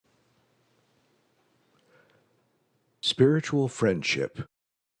Spiritual Friendship,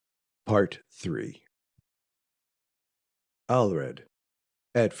 Part 3. Aelred.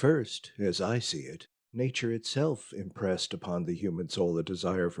 At first, as I see it, nature itself impressed upon the human soul a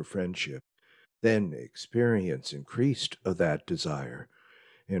desire for friendship. Then experience increased of that desire,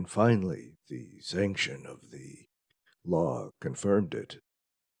 and finally the sanction of the law confirmed it.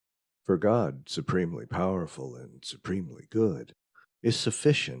 For God, supremely powerful and supremely good, is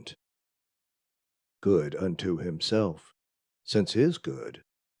sufficient good unto himself, since his good,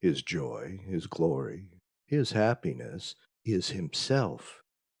 his joy, his glory, his happiness is himself.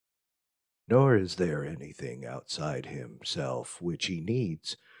 Nor is there anything outside himself which he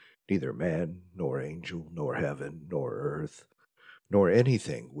needs, neither man, nor angel, nor heaven, nor earth, nor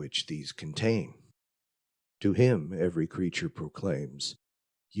anything which these contain. To him every creature proclaims,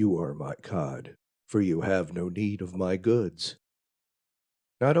 "You are my God, for you have no need of my goods."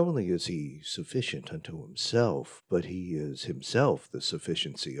 Not only is he sufficient unto himself, but he is himself the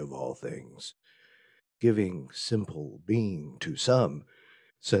sufficiency of all things, giving simple being to some,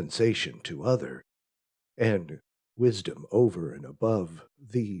 sensation to other, and wisdom over and above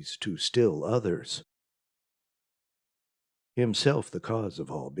these to still others. Himself the cause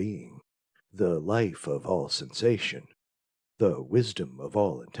of all being, the life of all sensation, the wisdom of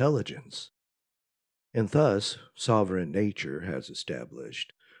all intelligence. And thus sovereign nature has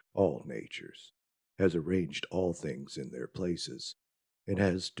established all natures, has arranged all things in their places, and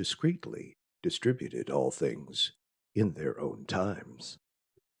has discreetly distributed all things in their own times.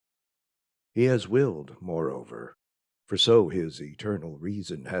 He has willed, moreover, for so his eternal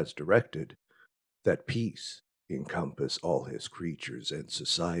reason has directed, that peace encompass all his creatures and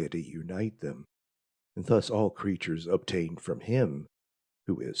society unite them, and thus all creatures obtain from him,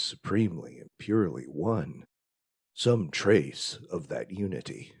 who is supremely and purely one, some trace of that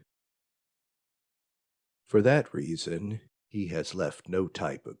unity. For that reason, he has left no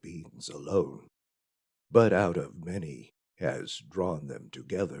type of beings alone, but out of many has drawn them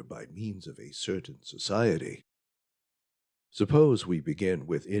together by means of a certain society. Suppose we begin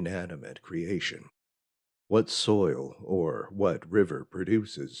with inanimate creation. What soil or what river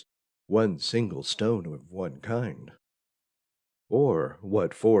produces one single stone of one kind? Or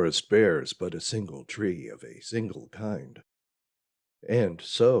what forest bears but a single tree of a single kind? And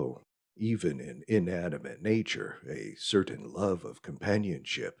so, even in inanimate nature, a certain love of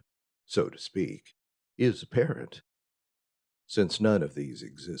companionship, so to speak, is apparent, since none of these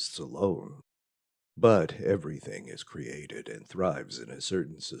exists alone, but everything is created and thrives in a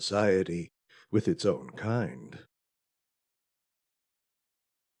certain society with its own kind.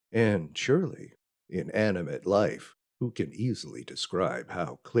 And surely, in animate life, who can easily describe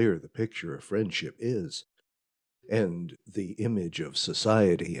how clear the picture of friendship is, and the image of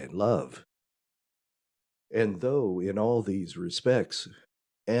society and love? And though in all these respects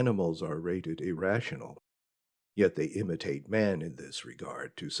animals are rated irrational, yet they imitate man in this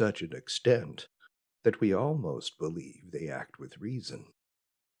regard to such an extent that we almost believe they act with reason.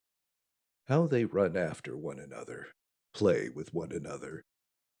 How they run after one another, play with one another,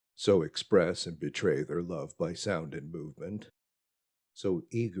 so express and betray their love by sound and movement, so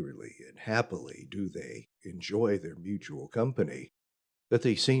eagerly and happily do they enjoy their mutual company, that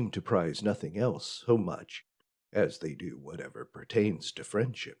they seem to prize nothing else so much as they do whatever pertains to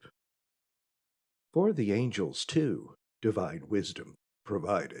friendship. For the angels, too, divine wisdom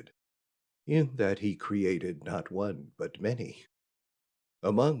provided, in that he created not one but many.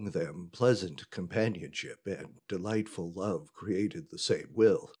 Among them pleasant companionship and delightful love created the same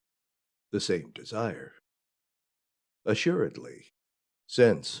will, the same desire. Assuredly,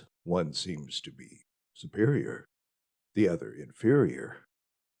 since one seems to be superior, the other inferior,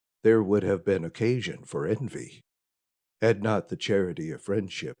 there would have been occasion for envy, had not the charity of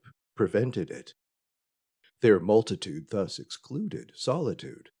friendship prevented it. Their multitude thus excluded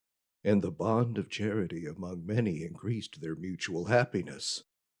solitude, and the bond of charity among many increased their mutual happiness.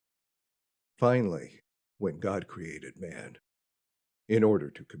 Finally, when God created man, in order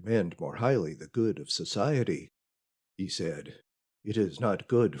to commend more highly the good of society, he said, "It is not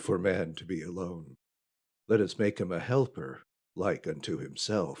good for man to be alone. Let us make him a helper like unto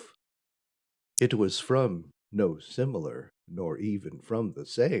himself." It was from no similar, nor even from the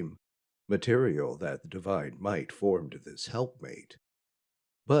same, material that the divine might formed this helpmate,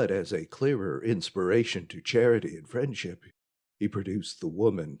 but as a clearer inspiration to charity and friendship, he produced the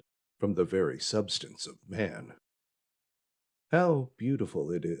woman from the very substance of man. How beautiful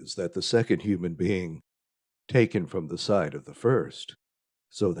it is that the second human being, taken from the side of the first,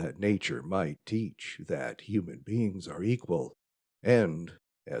 so that nature might teach that human beings are equal, and,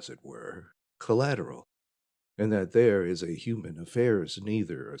 as it were, collateral, and that there is a human affairs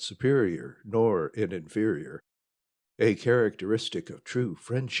neither a superior nor an inferior, a characteristic of true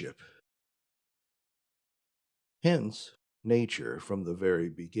friendship. Hence, nature from the very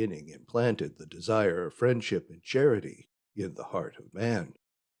beginning implanted the desire of friendship and charity in the heart of man,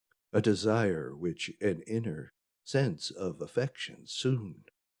 a desire which an inner sense of affection soon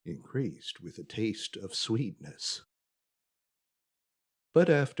increased with a taste of sweetness. But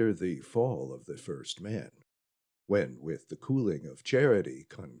after the fall of the first man, when with the cooling of charity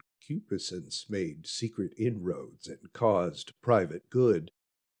concupiscence made secret inroads and caused private good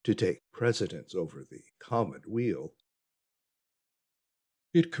to take precedence over the common weal,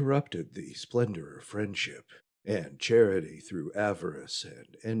 it corrupted the splendor of friendship and charity through avarice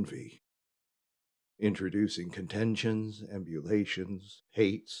and envy, introducing contentions, emulations,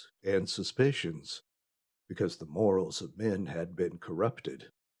 hates, and suspicions, because the morals of men had been corrupted.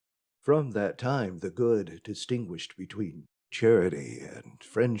 From that time the good distinguished between charity and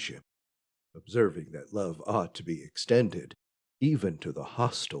friendship, observing that love ought to be extended even to the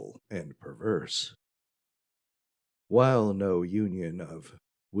hostile and perverse. While no union of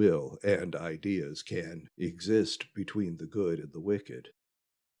will and ideas can exist between the good and the wicked,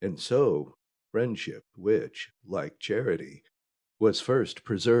 and so friendship, which, like charity, was first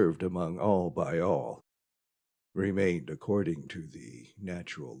preserved among all by all, remained according to the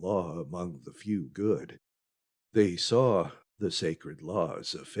natural law among the few good. They saw the sacred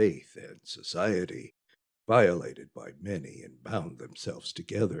laws of faith and society violated by many and bound themselves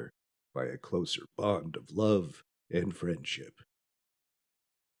together by a closer bond of love and friendship.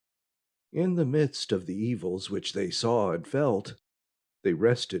 In the midst of the evils which they saw and felt, they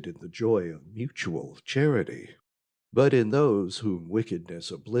rested in the joy of mutual charity. But in those whom wickedness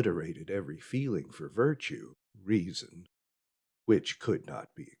obliterated every feeling for virtue, reason, which could not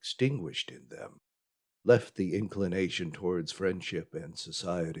be extinguished in them, left the inclination towards friendship and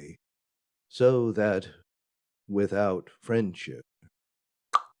society, so that without friendship,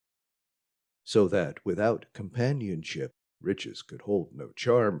 so that without companionship, riches could hold no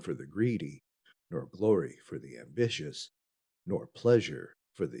charm for the greedy, nor glory for the ambitious, nor pleasure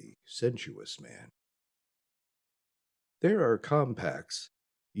for the sensuous man. There are compacts,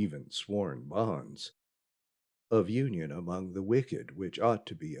 even sworn bonds, of union among the wicked which ought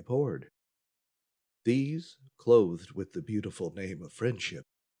to be abhorred. These, clothed with the beautiful name of friendship,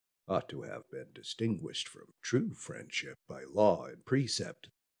 ought to have been distinguished from true friendship by law and precept,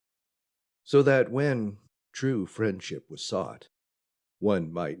 so that when true friendship was sought,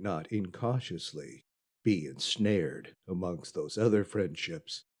 one might not incautiously be ensnared amongst those other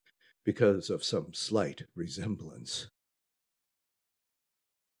friendships because of some slight resemblance.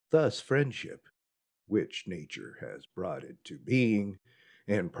 Thus friendship, which nature has brought into being,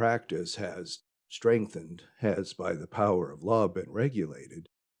 and practice has strengthened, has by the power of law been regulated,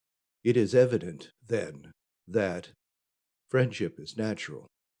 it is evident, then, that friendship is natural,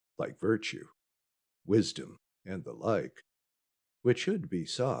 like virtue, wisdom, and the like, which should be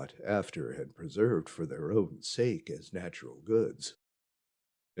sought after and preserved for their own sake as natural goods.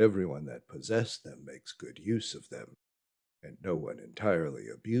 Everyone that possesses them makes good use of them, and no one entirely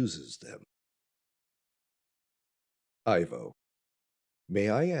abuses them. Ivo, may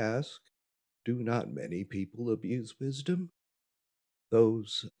I ask, do not many people abuse wisdom?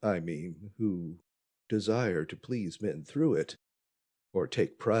 Those, I mean, who desire to please men through it, or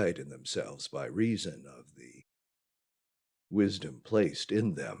take pride in themselves by reason of the wisdom placed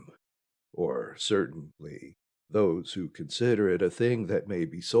in them, or certainly those who consider it a thing that may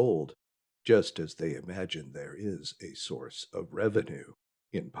be sold, just as they imagine there is a source of revenue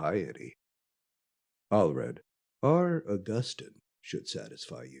in piety. Aelred, our Augustine should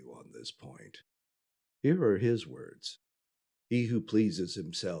satisfy you on this point. Here are his words. He who pleases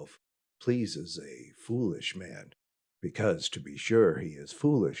himself pleases a foolish man, because to be sure he is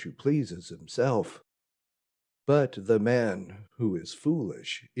foolish who pleases himself. But the man who is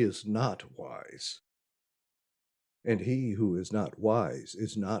foolish is not wise. And he who is not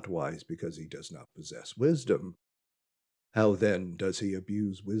wise because he does not possess wisdom. How then does he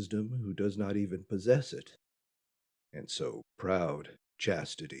abuse wisdom who does not even possess it? And so proud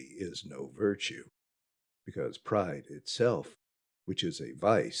chastity is no virtue, because pride itself, which is a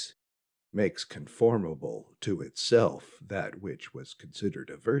vice, makes conformable to itself that which was considered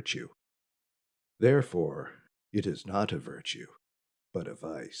a virtue. Therefore, it is not a virtue, but a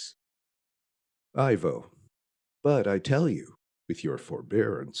vice. Ivo, but I tell you, with your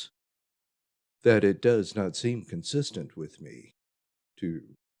forbearance, that it does not seem consistent with me to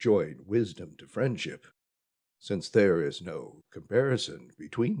join wisdom to friendship, since there is no comparison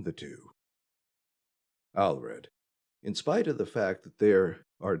between the two. Aelred, in spite of the fact that there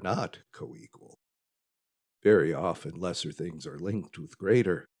are not co-equal. Very often lesser things are linked with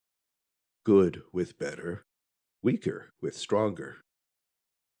greater, good with better, weaker with stronger.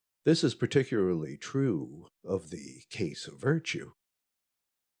 This is particularly true of the case of virtue.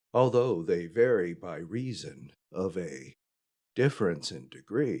 Although they vary by reason of a difference in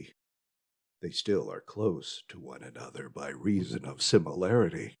degree, they still are close to one another by reason of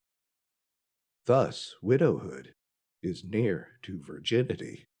similarity. Thus, widowhood is near to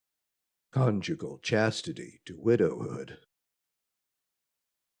virginity, conjugal chastity to widowhood.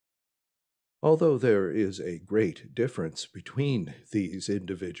 Although there is a great difference between these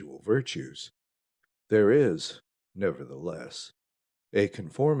individual virtues, there is, nevertheless, a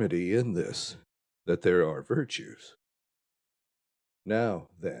conformity in this, that there are virtues. Now,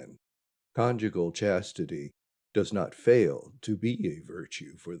 then, conjugal chastity does not fail to be a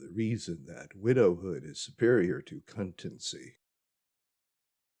virtue for the reason that widowhood is superior to continency.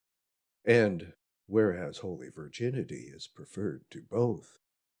 And whereas holy virginity is preferred to both,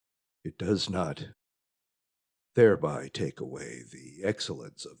 it does not thereby take away the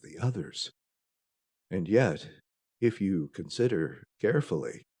excellence of the others. And yet, if you consider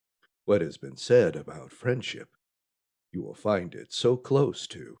carefully what has been said about friendship, you will find it so close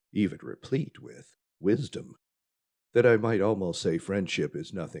to, even replete with, wisdom, that I might almost say friendship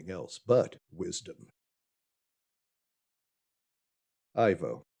is nothing else but wisdom.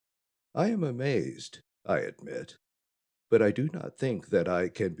 Ivo, I am amazed, I admit, but I do not think that I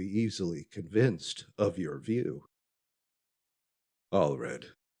can be easily convinced of your view. Aelred,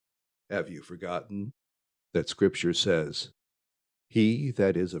 have you forgotten that Scripture says, "He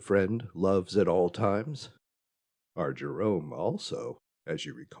that is a friend loves at all times"? Our Jerome also, as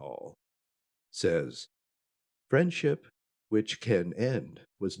you recall, says, "Friendship which can end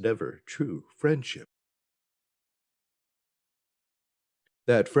was never true friendship."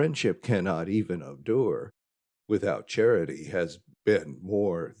 That friendship cannot even endure without charity has been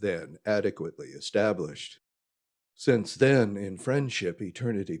more than adequately established. Since then, in friendship,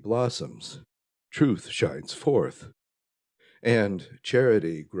 eternity blossoms, truth shines forth, and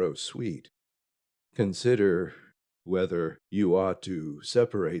charity grows sweet. Consider whether you ought to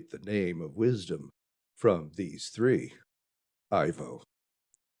separate the name of wisdom from these three. Ivo,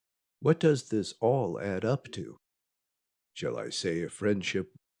 what does this all add up to? Shall I say of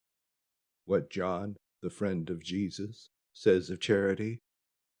friendship what John, the friend of Jesus, says of charity?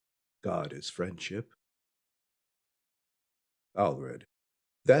 God is friendship. Aelred,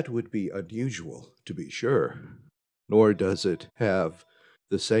 that would be unusual, to be sure, nor does it have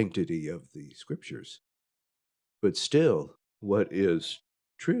the sanctity of the Scriptures. But still, what is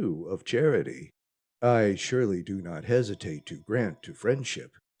true of charity, I surely do not hesitate to grant to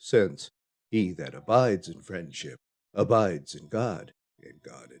friendship, since he that abides in friendship abides in God, and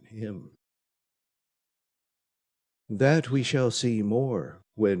God in him. That we shall see more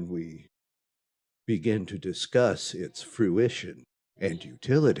when we begin to discuss its fruition and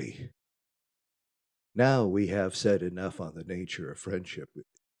utility. Now we have said enough on the nature of friendship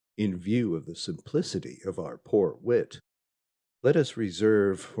in view of the simplicity of our poor wit. Let us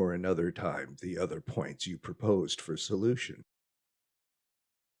reserve for another time the other points you proposed for solution.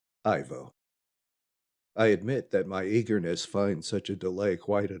 Ivo, I admit that my eagerness finds such a delay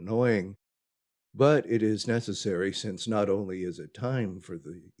quite annoying, but it is necessary, since not only is it time for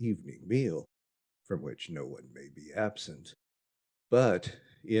the evening meal, from which no one may be absent, but,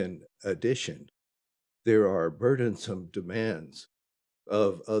 in addition, there are burdensome demands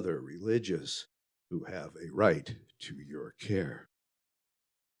of other religious who have a right to your care.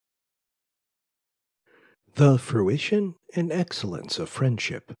 The fruition and excellence of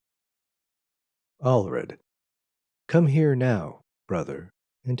friendship. Aelred, come here now, brother,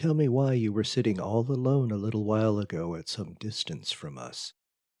 and tell me why you were sitting all alone a little while ago at some distance from us,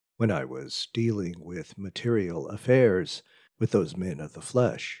 when I was dealing with material affairs with those men of the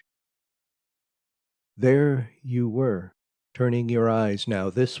flesh. There you were, turning your eyes now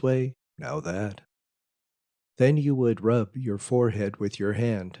this way, now that. Then you would rub your forehead with your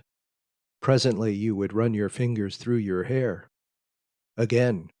hand. Presently you would run your fingers through your hair.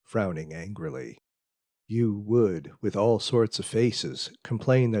 Again, frowning angrily, you would, with all sorts of faces,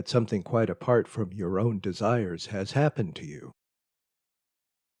 complain that something quite apart from your own desires has happened to you.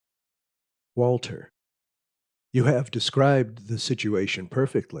 Walter, you have described the situation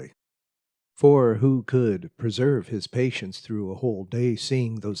perfectly. For who could preserve his patience through a whole day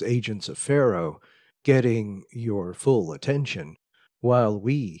seeing those agents of Pharaoh getting your full attention, while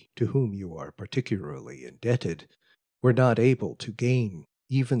we, to whom you are particularly indebted, were not able to gain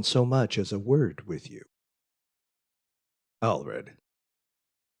even so much as a word with you? Aelred.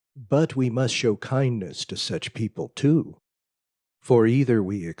 But we must show kindness to such people too, for either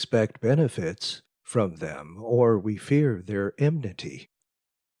we expect benefits from them or we fear their enmity.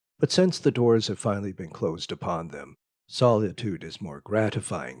 But since the doors have finally been closed upon them, solitude is more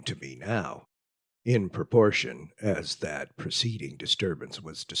gratifying to me now, in proportion as that preceding disturbance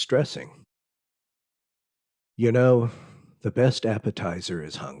was distressing. You know, the best appetizer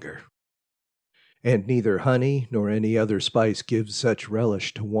is hunger, and neither honey nor any other spice gives such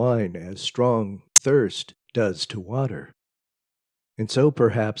relish to wine as strong thirst does to water. And so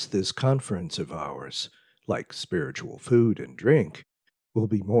perhaps this conference of ours, like spiritual food and drink, will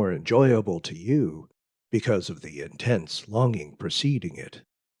be more enjoyable to you because of the intense longing preceding it.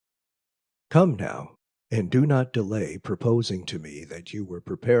 Come now, and do not delay proposing to me that you were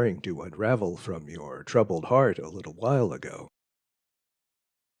preparing to unravel from your troubled heart a little while ago.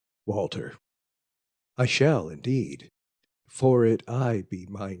 Walter. I shall indeed, for it I be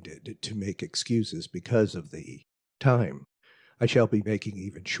minded to make excuses because of the time. I shall be making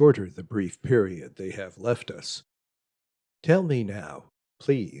even shorter the brief period they have left us. Tell me now,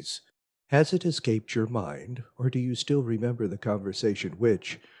 please, has it escaped your mind, or do you still remember the conversation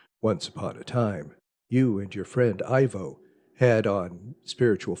which, once upon a time, you and your friend Ivo had on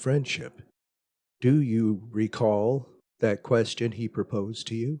spiritual friendship? Do you recall that question he proposed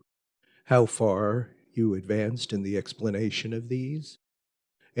to you? How far you advanced in the explanation of these?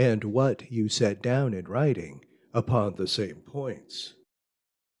 And what you set down in writing upon the same points?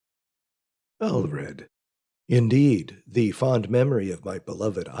 Aelred. Indeed, the fond memory of my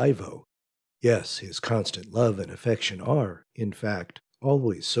beloved Ivo, yes, his constant love and affection are, in fact,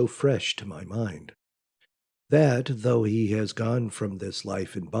 always so fresh to my mind, that, though he has gone from this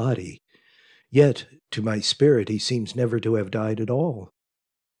life in body, yet to my spirit he seems never to have died at all.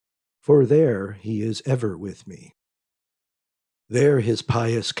 For there he is ever with me. There his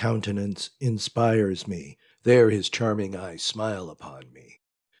pious countenance inspires me, there his charming eyes smile upon me,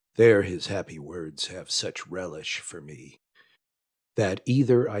 there his happy words have such relish for me, that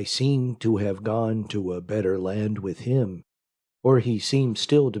either I seem to have gone to a better land with him, or he seems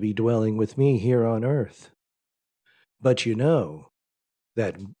still to be dwelling with me here on earth. But you know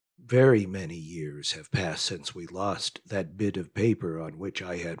that very many years have passed since we lost that bit of paper on which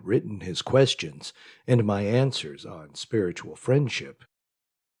I had written his questions and my answers on spiritual friendship.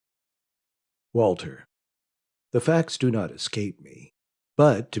 Walter. The facts do not escape me,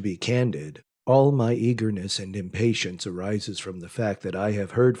 but, to be candid, all my eagerness and impatience arises from the fact that I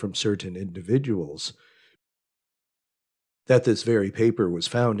have heard from certain individuals that this very paper was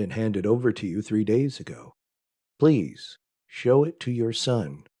found and handed over to you 3 days ago. Please, show it to your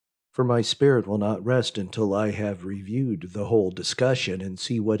son, for my spirit will not rest until I have reviewed the whole discussion and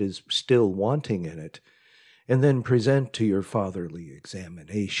see what is still wanting in it, and then present to your fatherly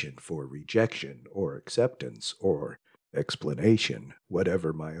examination for rejection or acceptance or explanation,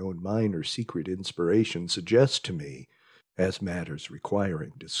 whatever my own mind or secret inspiration suggests to me as matters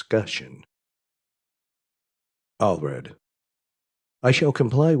requiring discussion. Aelred. I shall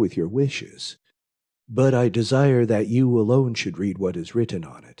comply with your wishes, but I desire that you alone should read what is written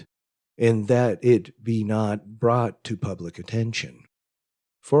on it, and that it be not brought to public attention.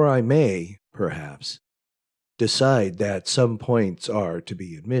 For I may, perhaps, decide that some points are to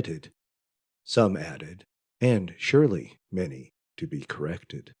be admitted, some added, and surely many to be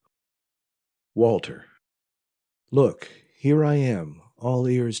corrected. Walter. Look, here I am, all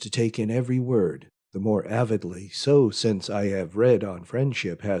ears to take in every word, the more avidly so since I have read on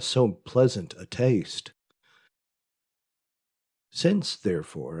friendship has so pleasant a taste. Since,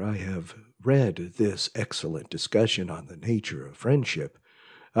 therefore, I have read this excellent discussion on the nature of friendship,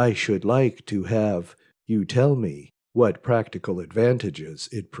 I should like to have you tell me what practical advantages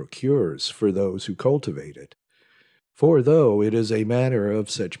it procures for those who cultivate it. For though it is a matter of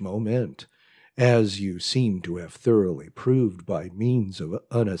such moment, as you seem to have thoroughly proved by means of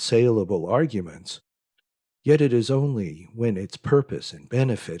unassailable arguments, yet it is only when its purpose and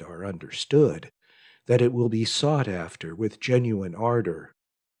benefit are understood that it will be sought after with genuine ardor.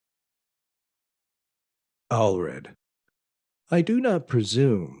 Aelred. I do not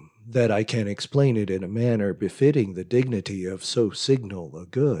presume that I can explain it in a manner befitting the dignity of so signal a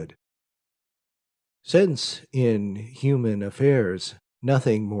good. Since in human affairs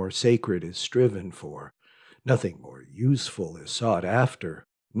nothing more sacred is striven for, nothing more useful is sought after,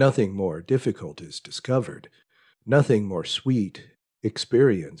 nothing more difficult is discovered, nothing more sweet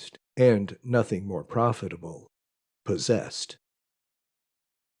experienced, and nothing more profitable possessed.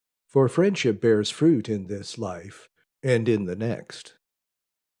 For friendship bears fruit in this life and in the next.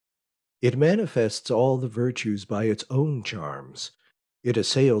 It manifests all the virtues by its own charms. It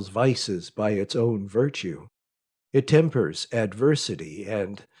assails vices by its own virtue. It tempers adversity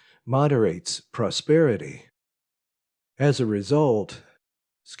and moderates prosperity. As a result,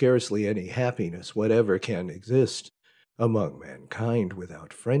 scarcely any happiness whatever can exist among mankind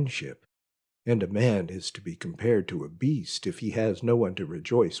without friendship, and a man is to be compared to a beast if he has no one to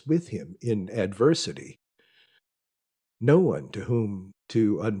rejoice with him in adversity, no one to whom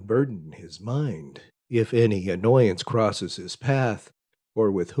to unburden his mind if any annoyance crosses his path, or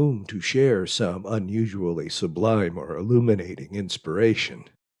with whom to share some unusually sublime or illuminating inspiration.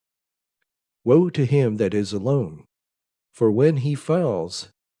 Woe to him that is alone, for when he falls,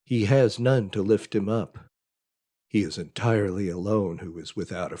 he has none to lift him up. He is entirely alone who is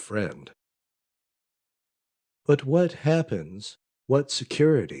without a friend. But what happens, what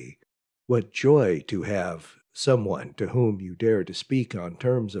security, what joy to have someone to whom you dare to speak on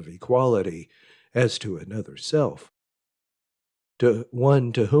terms of equality as to another self, to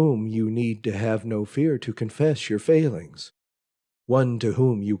one to whom you need to have no fear to confess your failings, one to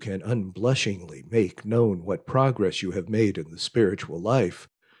whom you can unblushingly make known what progress you have made in the spiritual life,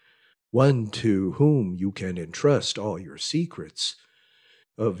 one to whom you can entrust all your secrets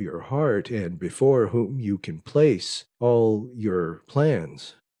of your heart and before whom you can place all your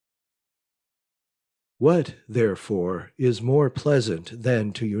plans. What, therefore, is more pleasant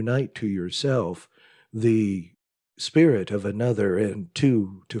than to unite to yourself the spirit of another and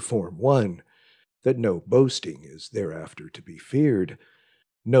two to form one, that no boasting is thereafter to be feared,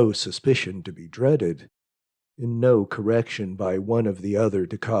 no suspicion to be dreaded, and no correction by one of the other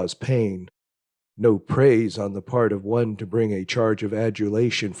to cause pain, no praise on the part of one to bring a charge of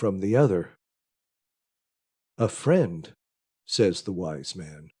adulation from the other? A friend, says the wise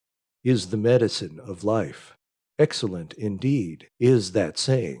man, is the medicine of life. Excellent, indeed, is that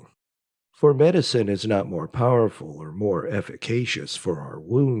saying. For medicine is not more powerful or more efficacious for our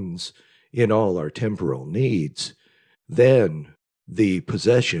wounds in all our temporal needs than the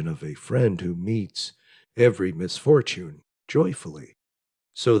possession of a friend who meets every misfortune joyfully,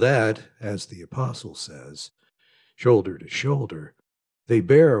 so that, as the apostle says, shoulder to shoulder, they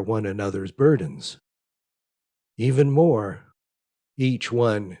bear one another's burdens. Even more, each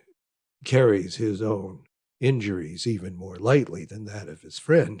one carries his own injuries even more lightly than that of his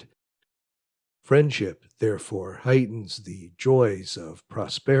friend. Friendship, therefore, heightens the joys of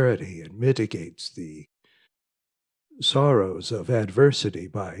prosperity and mitigates the sorrows of adversity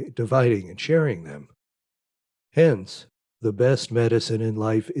by dividing and sharing them. Hence, the best medicine in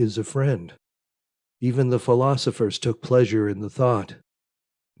life is a friend. Even the philosophers took pleasure in the thought.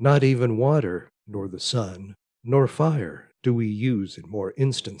 Not even water, nor the sun, nor fire do we use in more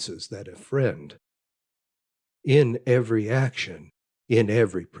instances than a friend. In every action, in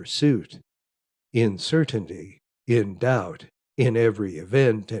every pursuit, in certainty, in doubt, in every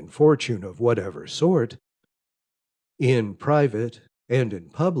event and fortune of whatever sort, in private and in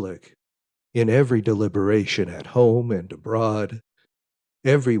public, in every deliberation at home and abroad,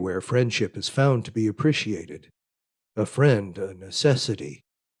 everywhere friendship is found to be appreciated. A friend a necessity,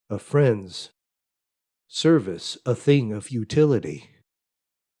 a friend's service a thing of utility.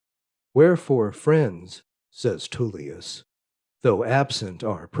 Wherefore friends, says Tullius, though absent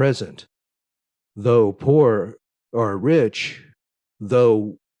are present, though poor are rich,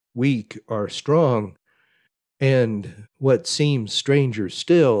 though weak are strong, and what seems stranger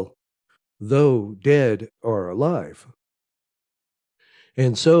still, though dead are alive.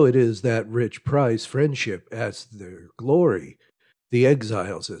 And so it is that rich prize friendship as their glory, the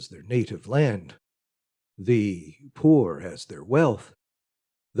exiles as their native land, the poor as their wealth,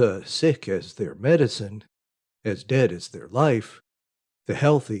 the sick as their medicine, as dead as their life, the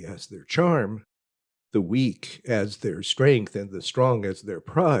healthy as their charm, the weak as their strength, and the strong as their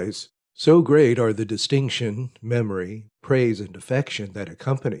prize. So great are the distinction, memory, praise, and affection that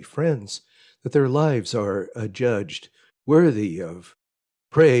accompany friends, that their lives are adjudged worthy of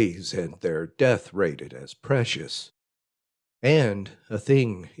praise and their death rated as precious. And a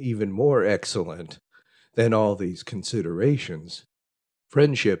thing even more excellent than all these considerations,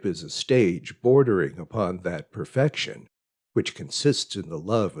 friendship is a stage bordering upon that perfection which consists in the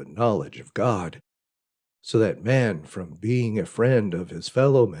love and knowledge of God, so that man from being a friend of his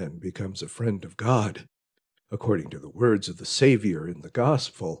fellow men becomes a friend of God, according to the words of the Savior in the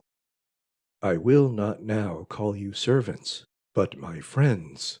Gospel, "I will not now call you servants, but my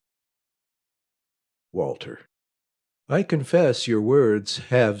friends." Walter. I confess your words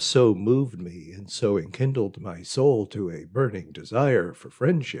have so moved me and so enkindled my soul to a burning desire for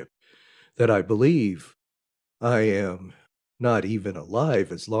friendship that I believe I am not even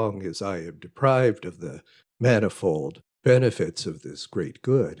alive as long as I am deprived of the manifold benefits of this great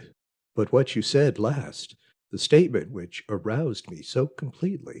good. But what you said last, the statement which aroused me so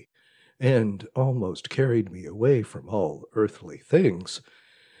completely, and almost carried me away from all earthly things,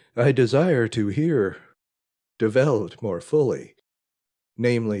 I desire to hear developed more fully,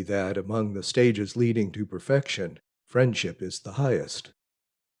 namely that among the stages leading to perfection, friendship is the highest.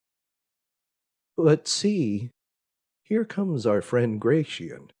 But see, here comes our friend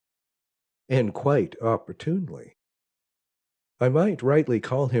Gratian, and quite opportunely. I might rightly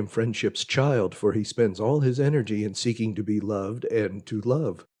call him friendship's child, for he spends all his energy in seeking to be loved and to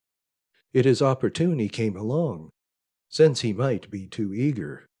love. It is opportune he came along, since he might be too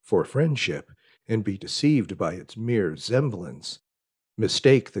eager for friendship and be deceived by its mere semblance,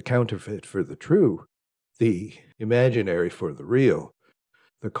 mistake the counterfeit for the true, the imaginary for the real,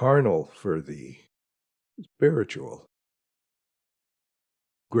 the carnal for the spiritual.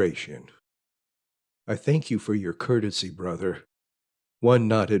 Gratian, I thank you for your courtesy, brother. One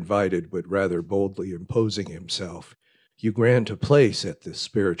not invited, but rather boldly imposing himself, you grant a place at this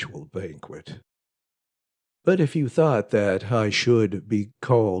spiritual banquet. But if you thought that I should be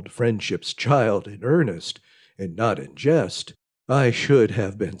called friendship's child in earnest, and not in jest, I should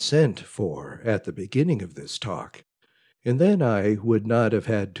have been sent for at the beginning of this talk, and then I would not have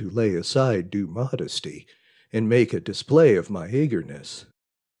had to lay aside due modesty, and make a display of my eagerness.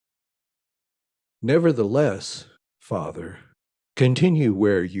 Nevertheless, Father, continue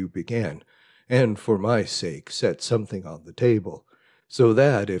where you began, and for my sake set something on the table, so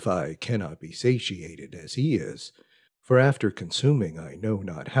that if I cannot be satiated as he is, for after consuming I know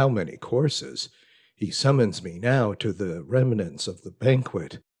not how many courses, he summons me now to the remnants of the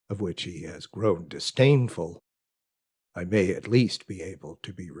banquet, of which he has grown disdainful, I may at least be able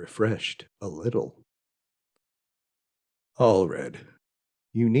to be refreshed a little. Aelred,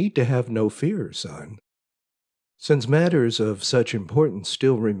 you need to have no fear, son. Since matters of such importance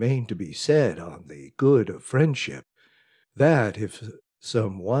still remain to be said on the good of friendship, that if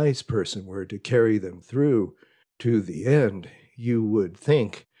some wise person were to carry them through to the end, you would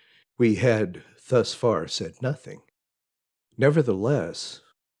think we had thus far said nothing. Nevertheless,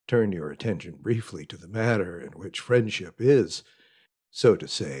 turn your attention briefly to the matter in which friendship is, so to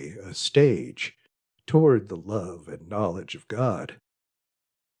say, a stage toward the love and knowledge of God.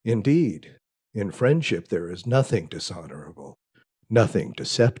 Indeed, in friendship there is nothing dishonorable, nothing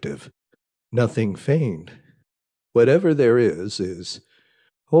deceptive, nothing feigned. Whatever there is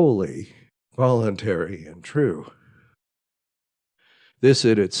holy, voluntary, and true. This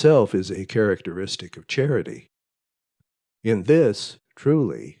in itself is a characteristic of charity. In this,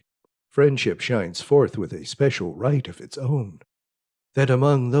 truly, friendship shines forth with a special right of its own, that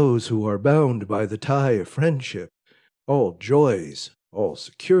among those who are bound by the tie of friendship, all joys, all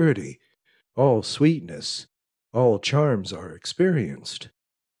security, all sweetness, all charms are experienced.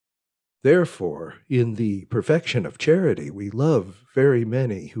 Therefore, in the perfection of charity, we love very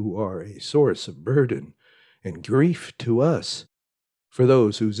many who are a source of burden and grief to us, for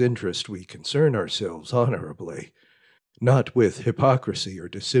those whose interest we concern ourselves honorably, not with hypocrisy or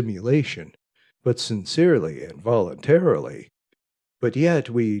dissimulation, but sincerely and voluntarily. But yet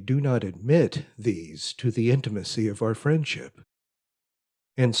we do not admit these to the intimacy of our friendship.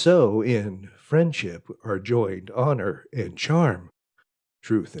 And so in friendship are joined honor and charm,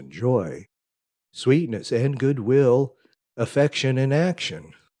 truth and joy, sweetness and goodwill, affection and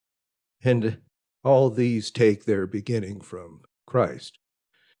action. And all these take their beginning from Christ,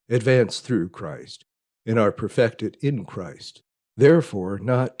 advance through Christ, and are perfected in Christ. Therefore,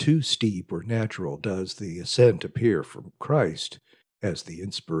 not too steep or natural does the ascent appear from Christ, as the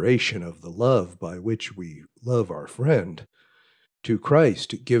inspiration of the love by which we love our friend, to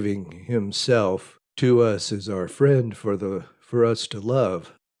Christ giving himself to us as our friend for us to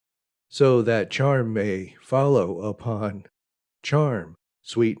love, so that charm may follow upon charm,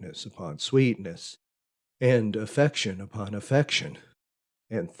 sweetness upon sweetness, and affection upon affection,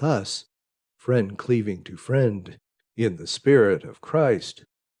 and thus friend cleaving to friend in the Spirit of Christ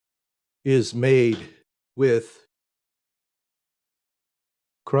is made with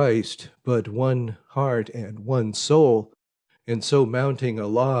Christ but one heart and one soul, and so mounting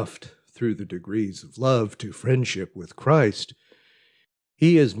aloft through the degrees of love to friendship with Christ,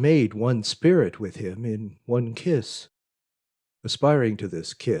 he is made one spirit with him in one kiss. Aspiring to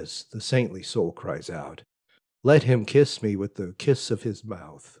this kiss, the saintly soul cries out, "Let him kiss me with the kiss of his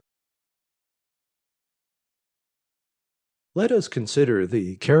mouth." Let us consider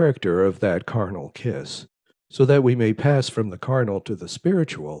the character of that carnal kiss, so that we may pass from the carnal to the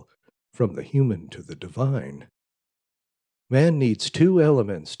spiritual, from the human to the divine. Man needs two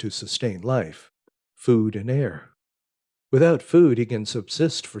elements to sustain life, food and air. Without food he can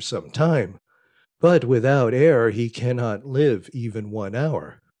subsist for some time, but without air he cannot live even 1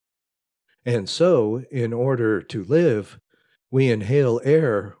 hour. And so, in order to live, we inhale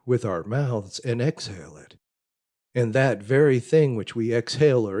air with our mouths and exhale it. And that very thing which we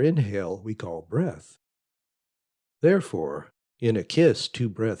exhale or inhale we call breath. Therefore, in a kiss, two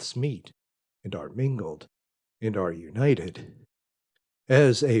breaths meet, and are mingled, and are united.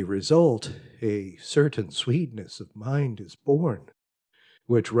 As a result, a certain sweetness of mind is born,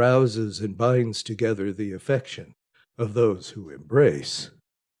 which rouses and binds together the affection of those who embrace.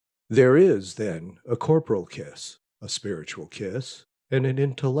 There is, then, a corporal kiss, a spiritual kiss, and an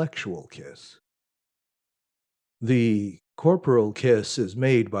intellectual kiss. The corporal kiss is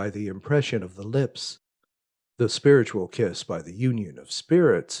made by the impression of the lips, the spiritual kiss by the union of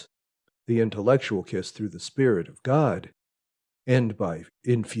spirits, the intellectual kiss through the Spirit of God, and by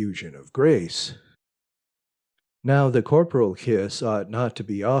infusion of grace. Now, the corporal kiss ought not to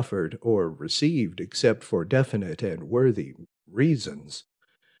be offered or received except for definite and worthy reasons.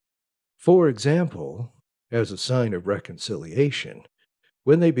 For example, as a sign of reconciliation,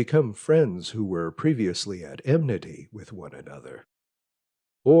 when they become friends who were previously at enmity with one another,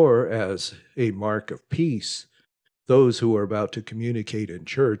 or as a mark of peace, those who are about to communicate in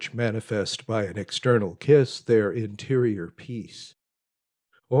church manifest by an external kiss their interior peace,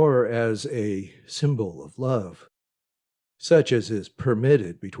 or as a symbol of love, such as is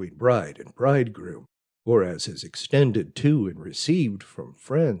permitted between bride and bridegroom, or as is extended to and received from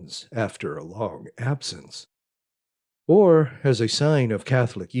friends after a long absence, or as a sign of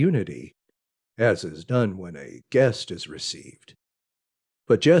Catholic unity, as is done when a guest is received.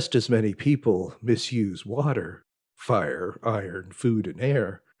 But just as many people misuse water, fire, iron, food, and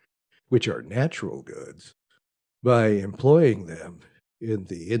air, which are natural goods, by employing them in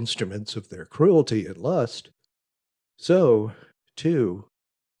the instruments of their cruelty and lust, so, too,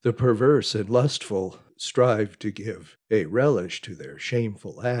 the perverse and lustful strive to give a relish to their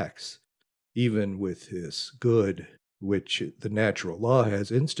shameful acts, even with this good which the natural law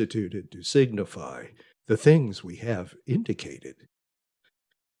has instituted to signify the things we have indicated,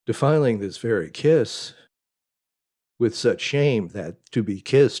 defiling this very kiss with such shame that to be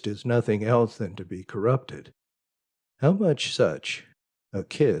kissed is nothing else than to be corrupted. How much such a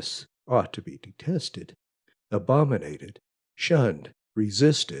kiss ought to be detested, abominated, shunned,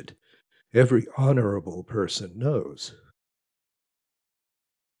 resisted, every honorable person knows.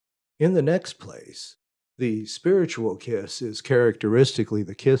 In the next place, the spiritual kiss is characteristically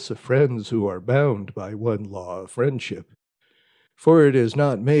the kiss of friends who are bound by one law of friendship, for it is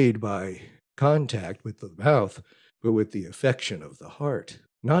not made by contact with the mouth, but with the affection of the heart,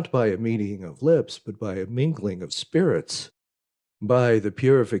 not by a meeting of lips, but by a mingling of spirits, by the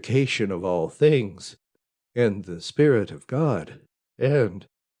purification of all things, and the Spirit of God, and,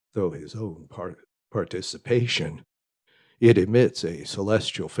 though his own participation, it emits a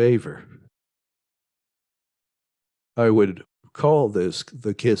celestial favor. I would call this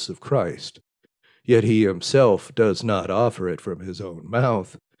the kiss of Christ, yet he himself does not offer it from his own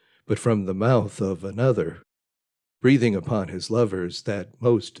mouth, but from the mouth of another, breathing upon his lovers that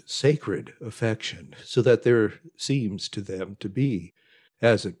most sacred affection, so that there seems to them to be,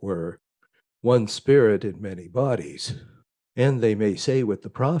 as it were, one spirit in many bodies. And they may say with the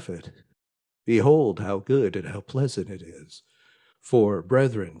prophet, "Behold how good and how pleasant it is for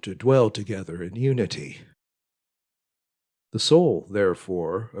brethren to dwell together in unity." The soul,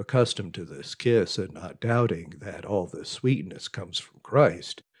 therefore, accustomed to this kiss and not doubting that all this sweetness comes from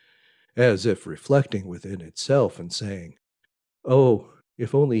Christ, as if reflecting within itself and saying, "Oh,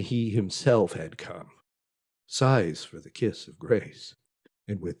 if only he himself had come," sighs for the kiss of grace,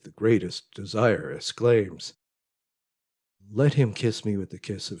 and with the greatest desire exclaims, "Let him kiss me with the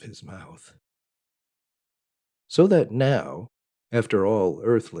kiss of his mouth." So that now, after all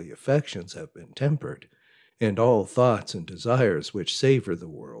earthly affections have been tempered, and all thoughts and desires which savor the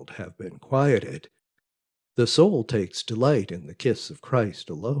world have been quieted, the soul takes delight in the kiss of Christ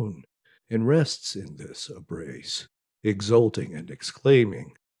alone, and rests in this embrace, exulting and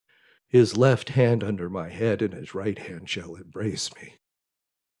exclaiming, "His left hand under my head, and his right hand shall embrace me."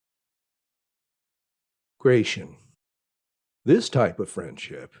 Gratian. This type of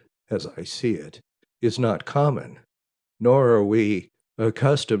friendship, as I see it, is not common, nor are we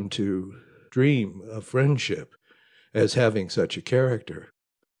accustomed to dream of friendship as having such a character.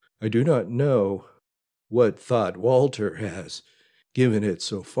 I do not know what thought Walter has given it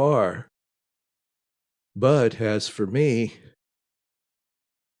so far, but as for me,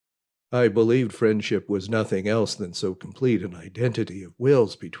 I believed friendship was nothing else than so complete an identity of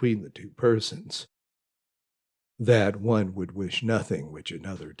wills between the two persons, that one would wish nothing which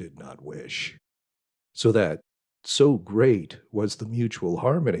another did not wish, so that so great was the mutual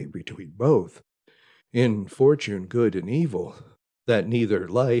harmony between both, in fortune good and evil, that neither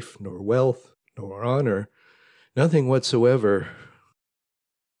life, nor wealth, nor honor, nothing whatsoever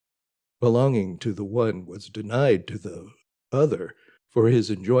belonging to the one was denied to the other for his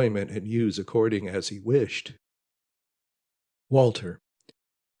enjoyment and use according as he wished. Walter.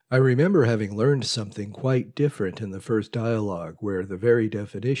 I remember having learned something quite different in the first dialogue, where the very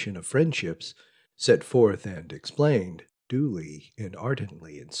definition of friendships, set forth and explained, duly and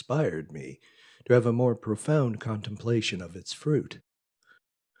ardently inspired me to have a more profound contemplation of its fruit.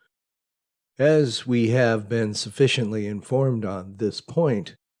 As we have been sufficiently informed on this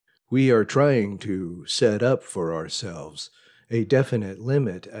point, we are trying to set up for ourselves a definite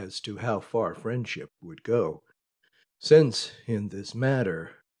limit as to how far friendship would go, since in this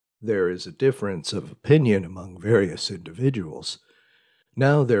matter there is a difference of opinion among various individuals.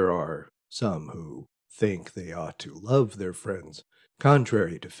 Now there are some who think they ought to love their friends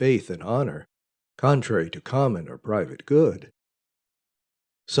contrary to faith and honor, contrary to common or private good.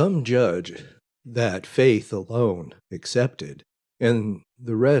 Some judge that faith alone accepted, and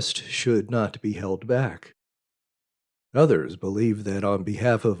the rest should not be held back. Others believe that on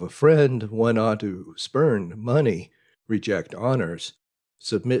behalf of a friend one ought to spurn money, reject honors,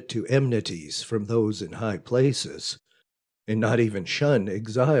 submit to enmities from those in high places, and not even shun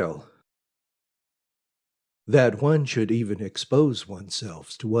exile. That one should even expose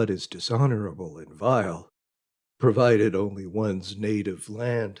oneself to what is dishonorable and vile, provided only one's native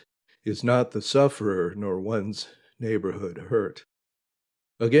land is not the sufferer nor one's neighborhood hurt.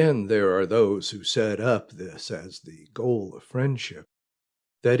 Again, there are those who set up this as the goal of friendship,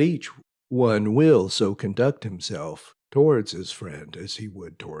 that each one will so conduct himself towards his friend as he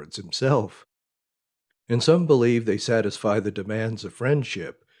would towards himself. And some believe they satisfy the demands of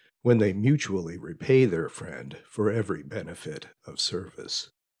friendship when they mutually repay their friend for every benefit of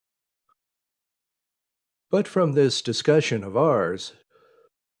service. But from this discussion of ours,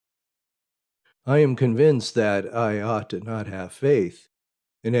 I am convinced that I ought to not have faith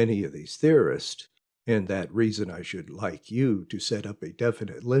in any of these theorists, and that reason I should like you to set up a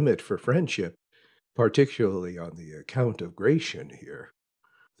definite limit for friendship, particularly on the account of Gratian here,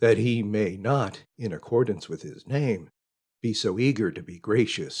 that he may not, in accordance with his name, be so eager to be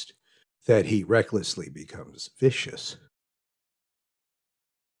gracious that he recklessly becomes vicious.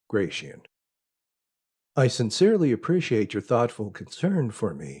 Gratian. I sincerely appreciate your thoughtful concern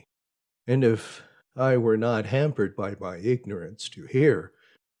for me, and if I were not hampered by my ignorance to hear,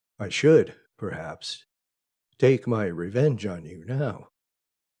 I should, perhaps, take my revenge on you now.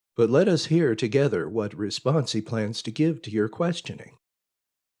 But let us hear together what response he plans to give to your questioning.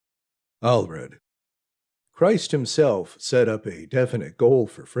 Aelred. Christ himself set up a definite goal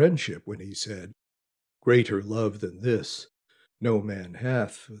for friendship when he said, "Greater love than this no man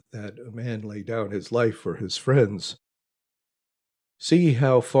hath, that a man lay down his life for his friends." See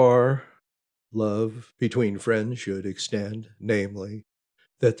how far love between friends should extend, namely,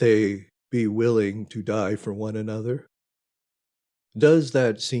 that they be willing to die for one another. Does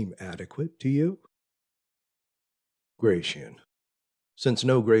that seem adequate to you? Gratian. Since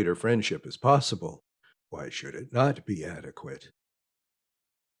no greater friendship is possible, why should it not be adequate?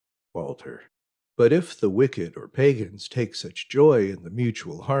 Walter. But if the wicked or pagans take such joy in the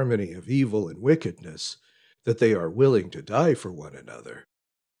mutual harmony of evil and wickedness that they are willing to die for one another,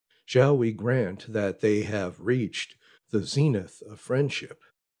 shall we grant that they have reached the zenith of friendship?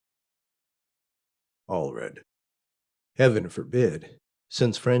 Aelred. Heaven forbid,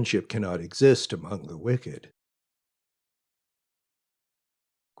 since friendship cannot exist among the wicked.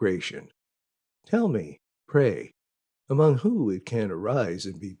 Gratian. Tell me, pray, among who it can arise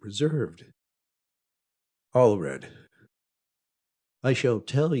and be preserved? Aelred. I shall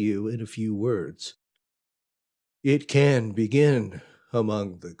tell you in a few words. It can begin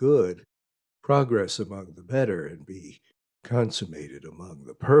among the good, progress among the better, and be consummated among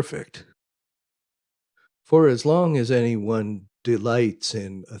the perfect. For as long as anyone delights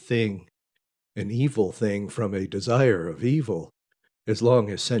in a thing, an evil thing from a desire of evil, as long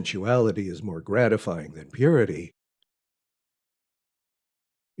as sensuality is more gratifying than purity,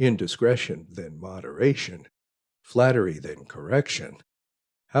 indiscretion than moderation, flattery than correction,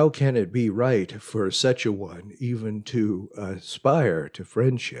 how can it be right for such a one even to aspire to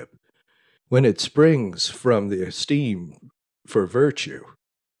friendship, when it springs from the esteem for virtue?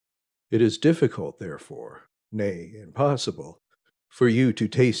 It is difficult, therefore, nay, impossible, for you to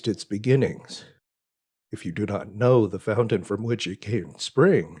taste its beginnings, if you do not know the fountain from which it can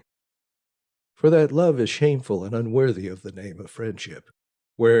spring. For that love is shameful and unworthy of the name of friendship,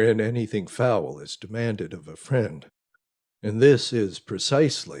 wherein anything foul is demanded of a friend. And this is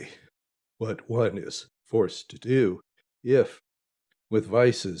precisely what one is forced to do, if, with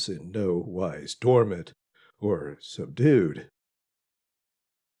vices in no wise dormant or subdued,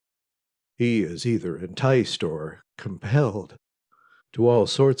 he is either enticed or compelled to all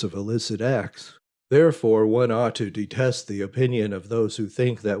sorts of illicit acts. Therefore, one ought to detest the opinion of those who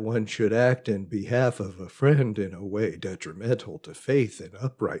think that one should act in behalf of a friend in a way detrimental to faith and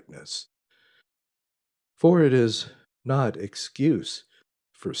uprightness. For it is not excuse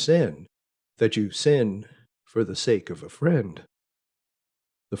for sin that you sin for the sake of a friend.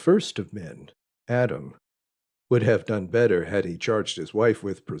 The first of men, Adam, would have done better had he charged his wife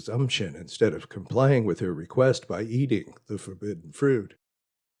with presumption instead of complying with her request by eating the forbidden fruit.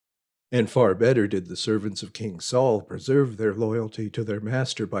 And far better did the servants of King Saul preserve their loyalty to their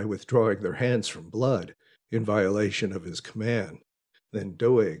master by withdrawing their hands from blood in violation of his command than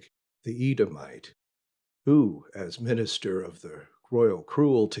Doeg the Edomite, who, as minister of the royal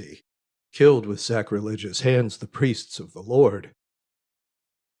cruelty, killed with sacrilegious hands the priests of the Lord.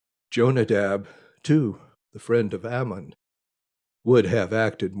 Jonadab, too, the friend of Ammon, would have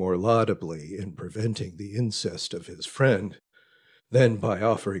acted more laudably in preventing the incest of his friend than by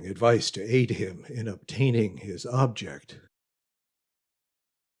offering advice to aid him in obtaining his object.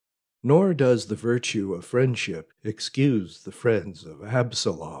 Nor does the virtue of friendship excuse the friends of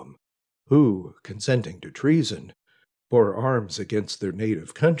Absalom, who, consenting to treason, bore arms against their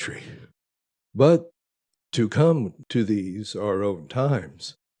native country. But to come to these our own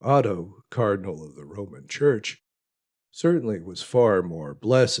times, Otto, cardinal of the Roman Church, certainly was far more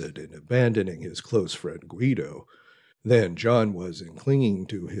blessed in abandoning his close friend Guido than John was in clinging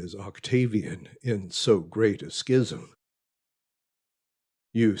to his Octavian in so great a schism.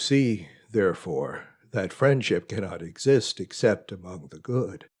 You see, therefore, that friendship cannot exist except among the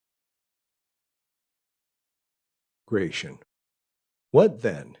good. Gratian. What,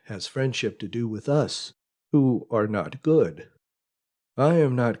 then, has friendship to do with us, who are not good? I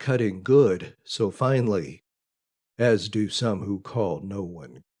am not cutting good so finely as do some who call no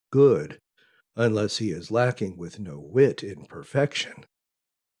one good, unless he is lacking with no wit in perfection.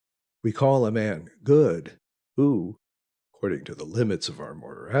 We call a man good who, according to the limits of our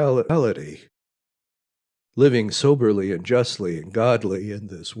morality, living soberly and justly and godly in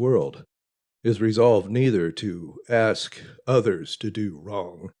this world, is resolved neither to ask others to do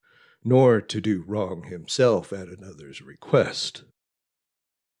wrong, nor to do wrong himself at another's request.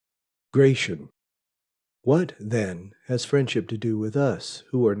 Gratian. What, then, has friendship to do with us,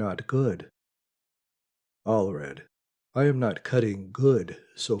 who are not good? Aelred. I am not cutting good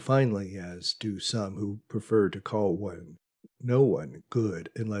so finely as do some who prefer to call no one good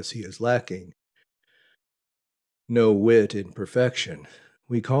unless he is lacking no wit in perfection.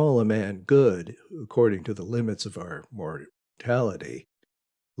 We call a man good according to the limits of our mortality,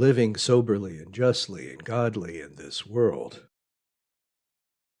 living soberly and justly and godly in this world,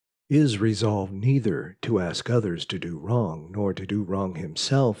 is resolved neither to ask others to do wrong, nor to do wrong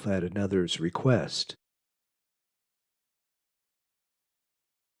himself at another's request.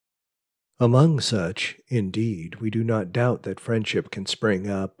 Among such, indeed, we do not doubt that friendship can spring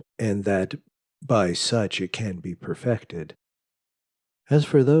up, and that by such it can be perfected. As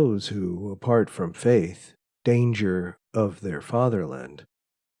for those who, apart from faith, danger of their fatherland,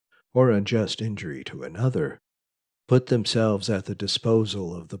 or unjust injury to another, put themselves at the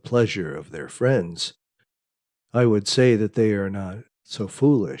disposal of the pleasure of their friends, I would say that they are not so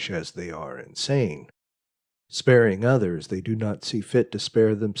foolish as they are insane. Sparing others, they do not see fit to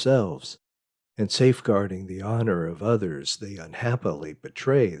spare themselves, and safeguarding the honor of others, they unhappily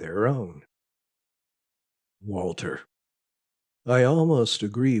betray their own. Walter. I almost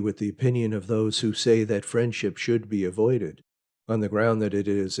agree with the opinion of those who say that friendship should be avoided, on the ground that it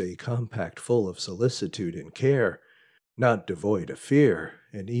is a compact full of solicitude and care, not devoid of fear,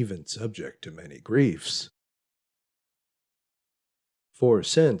 and even subject to many griefs. For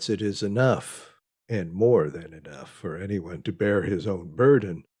since it is enough, and more than enough, for anyone to bear his own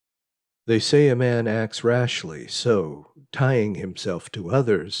burden, they say a man acts rashly, so tying himself to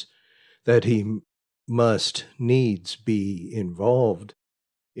others, that he must needs be involved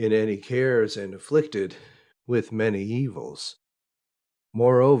in any cares and afflicted with many evils.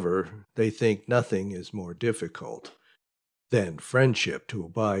 Moreover, they think nothing is more difficult than friendship to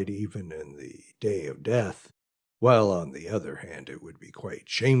abide even in the day of death, while on the other hand it would be quite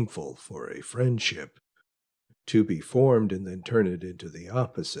shameful for a friendship to be formed and then turn it into the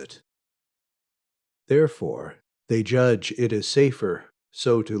opposite. Therefore, they judge it is safer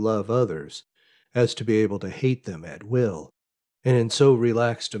so to love others as to be able to hate them at will, and in so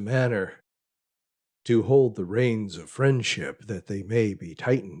relaxed a manner to hold the reins of friendship that they may be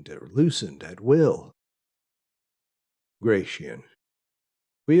tightened or loosened at will. Gratian,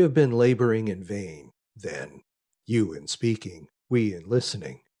 we have been laboring in vain, then, you in speaking, we in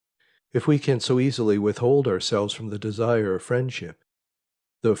listening, if we can so easily withhold ourselves from the desire of friendship,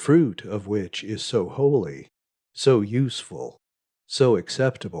 the fruit of which is so holy, so useful, so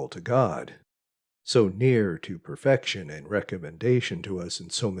acceptable to God, so near to perfection and recommendation to us in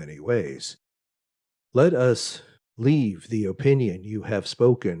so many ways. Let us leave the opinion you have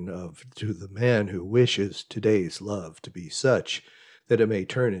spoken of to the man who wishes today's love to be such that it may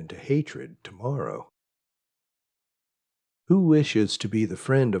turn into hatred tomorrow. Who wishes to be the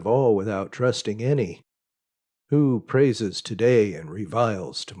friend of all without trusting any? Who praises today and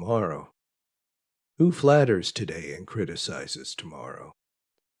reviles tomorrow? Who flatters today and criticizes tomorrow?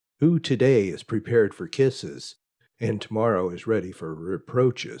 Who today is prepared for kisses and tomorrow is ready for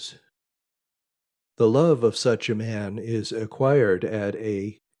reproaches? The love of such a man is acquired at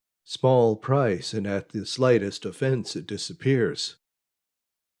a small price, and at the slightest offense it disappears.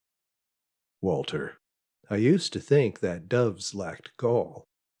 Walter, I used to think that doves lacked gall,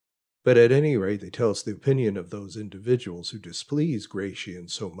 but at any rate they tell us the opinion of those individuals who displease Gratian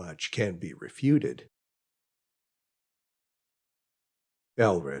so much can be refuted.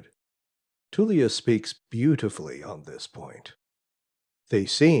 Aelred, Tullius speaks beautifully on this point. They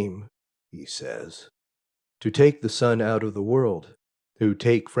seem, he says, to take the sun out of the world, to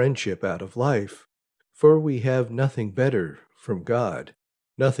take friendship out of life, for we have nothing better from God,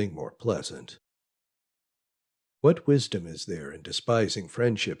 nothing more pleasant. What wisdom is there in despising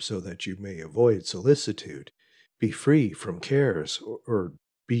friendship so that you may avoid solicitude, be free from cares, or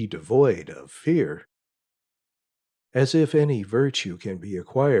be devoid of fear? As if any virtue can be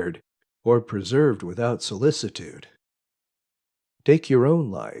acquired or preserved without solicitude. Take your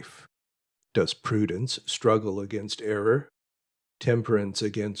own life. Does prudence struggle against error, temperance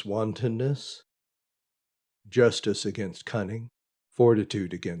against wantonness, justice against cunning,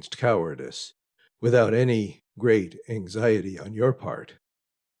 fortitude against cowardice, without any great anxiety on your part?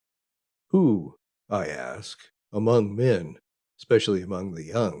 Who, I ask, among men, especially among the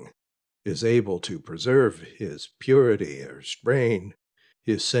young, is able to preserve his purity or restrain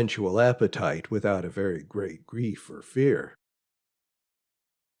his sensual appetite without a very great grief or fear?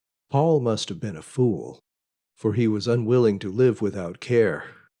 Paul must have been a fool, for he was unwilling to live without care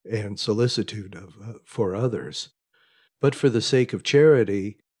and solicitude for others. But for the sake of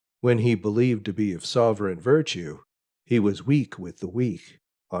charity, when he believed to be of sovereign virtue, he was weak with the weak,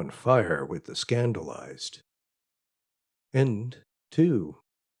 on fire with the scandalized. And, too,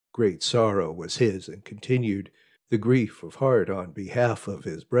 great sorrow was his, and continued the grief of heart on behalf of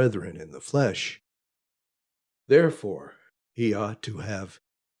his brethren in the flesh. Therefore, he ought to have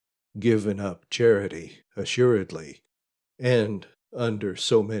given up charity, assuredly, and under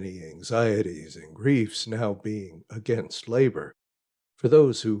so many anxieties and griefs now being against labor, for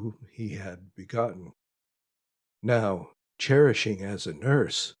those who he had begotten, now cherishing as a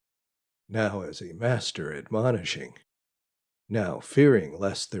nurse, now as a master admonishing, now fearing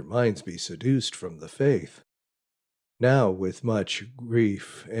lest their minds be seduced from the faith, now with much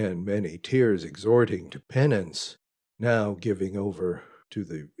grief and many tears exhorting to penance, now giving over to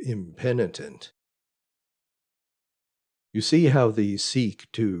the impenitent. You see how these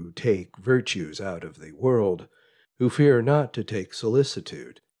seek to take virtues out of the world, who fear not to take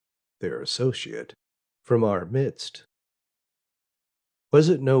solicitude, their associate, from our midst. Was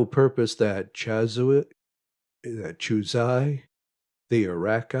it no purpose that Chuzai, the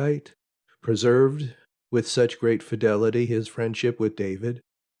Arachite, preserved with such great fidelity his friendship with David,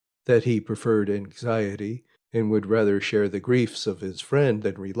 that he preferred anxiety and would rather share the griefs of his friend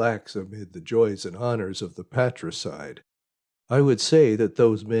than relax amid the joys and honors of the patricide? I would say that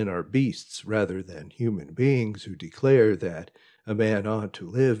those men are beasts rather than human beings who declare that a man ought to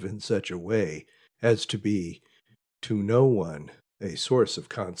live in such a way as to be to no one a source of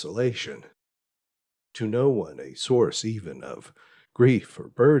consolation, to no one a source even of grief or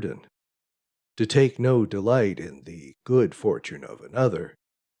burden, to take no delight in the good fortune of another,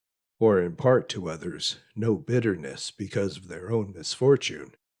 or impart to others no bitterness because of their own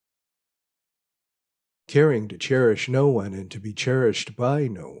misfortune, caring to cherish no one and to be cherished by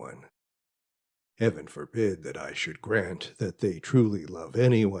no one. Heaven forbid that I should grant that they truly love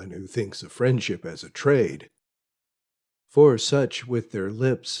anyone who thinks of friendship as a trade. For such with their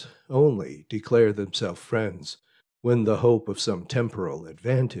lips only declare themselves friends when the hope of some temporal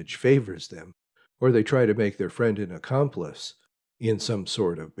advantage favors them, or they try to make their friend an accomplice in some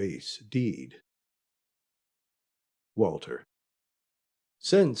sort of base deed. Walter.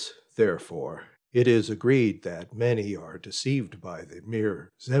 Since, therefore, it is agreed that many are deceived by the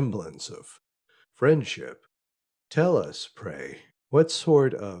mere semblance of friendship, tell us, pray, what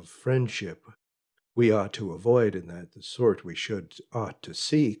sort of friendship we ought to avoid, and that the sort we ought to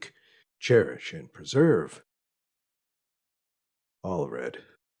seek, cherish, and preserve. Aelred.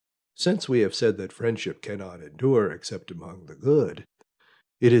 Since we have said that friendship cannot endure except among the good,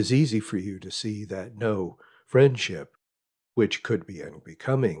 it is easy for you to see that no friendship which could be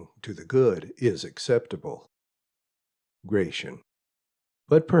unbecoming to the good is acceptable. Gratian.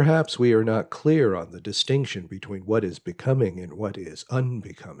 But perhaps we are not clear on the distinction between what is becoming and what is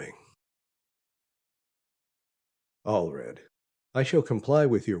unbecoming. Aelred. I shall comply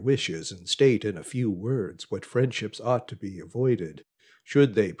with your wishes and state in a few words what friendships ought to be avoided,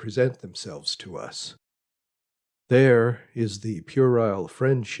 should they present themselves to us. There is the puerile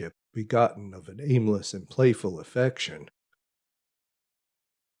friendship begotten of an aimless and playful affection,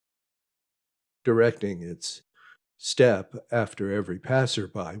 directing its step after every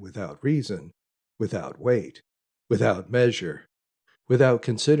passer-by without reason, without weight, without measure, without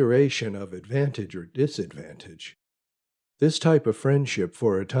consideration of advantage or disadvantage. This type of friendship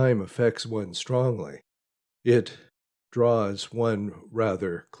for a time affects one strongly. It draws one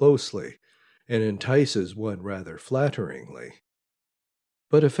rather closely and entices one rather flatteringly.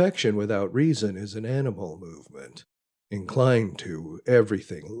 But affection without reason is an animal movement, inclined to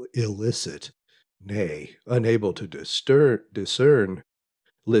everything illicit, nay, unable to discern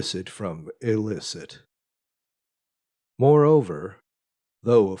licit from illicit. Moreover,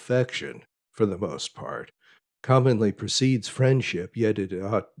 though affection, for the most part, commonly precedes friendship, yet it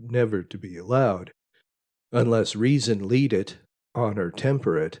ought never to be allowed, unless reason lead it, honor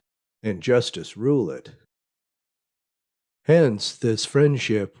temper it, and justice rule it. Hence this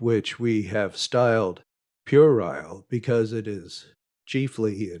friendship which we have styled puerile, because it is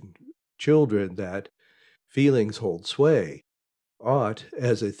chiefly in children that feelings hold sway, ought,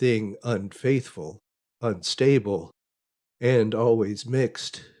 as a thing unfaithful, unstable, and always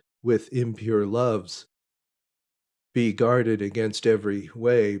mixed with impure loves, be guarded against every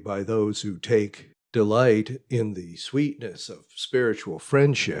way by those who take delight in the sweetness of spiritual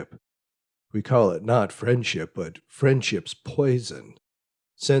friendship. We call it not friendship, but friendship's poison,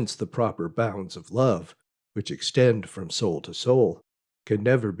 since the proper bounds of love, which extend from soul to soul, can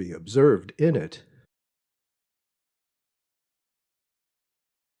never be observed in it.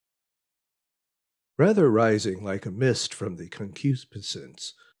 Rather rising like a mist from the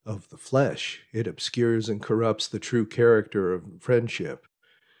concupiscence of the flesh, it obscures and corrupts the true character of friendship,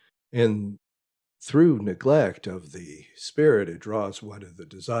 and through neglect of the spirit it draws one of the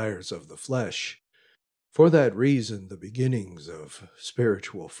desires of the flesh. For that reason, the beginnings of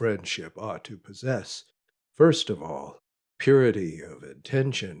spiritual friendship ought to possess, first of all, purity of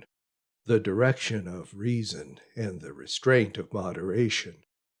intention, the direction of reason, and the restraint of moderation.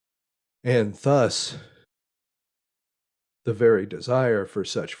 And thus, the very desire for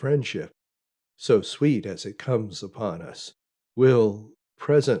such friendship, so sweet as it comes upon us, will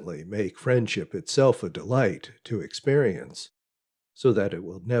presently make friendship itself a delight to experience, so that it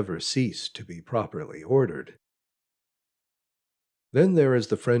will never cease to be properly ordered. Then there is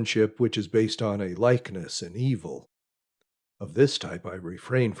the friendship which is based on a likeness in evil. Of this type I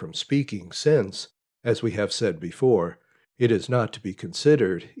refrain from speaking, since, as we have said before, it is not to be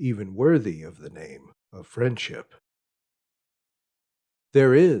considered even worthy of the name of friendship.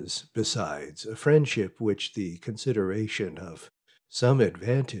 There is, besides, a friendship which the consideration of some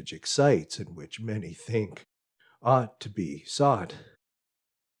advantage excites, and which many think ought to be sought,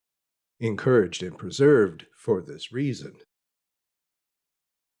 encouraged, and preserved for this reason.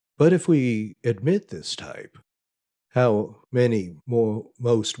 But if we admit this type, how many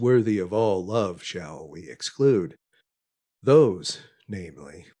most worthy of all love shall we exclude? Those,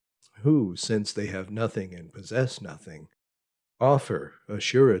 namely, who, since they have nothing and possess nothing, offer,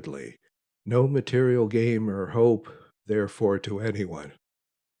 assuredly, no material gain or hope, therefore, to anyone.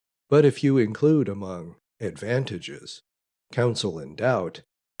 But if you include among advantages, counsel in doubt,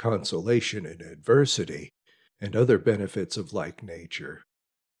 consolation in adversity, and other benefits of like nature,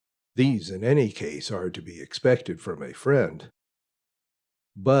 these in any case are to be expected from a friend.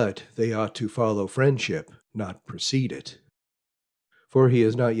 But they ought to follow friendship, not precede it. For he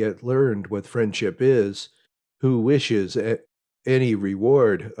has not yet learned what friendship is, who wishes any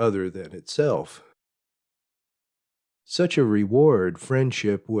reward other than itself. such a reward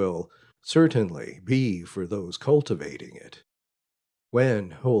friendship will certainly be for those cultivating it.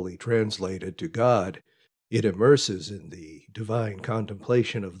 When wholly translated to God, it immerses in the divine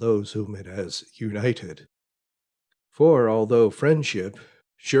contemplation of those whom it has united. For although friendship,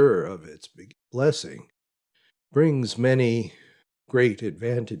 sure of its blessing, brings many great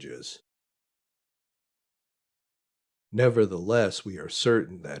advantages, nevertheless we are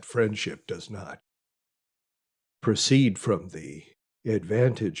certain that friendship does not proceed from the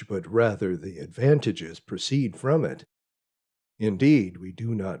advantage, but rather the advantages proceed from it. Indeed, we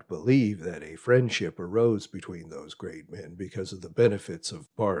do not believe that a friendship arose between those great men because of the benefits of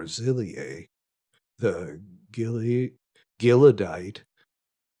Barzillai, the Gileadite,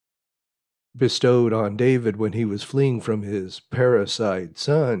 bestowed on David when he was fleeing from his parricide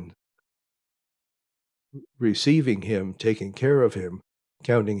son, receiving him, taking care of him,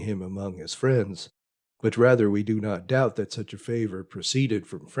 counting him among his friends. But rather we do not doubt that such a favor proceeded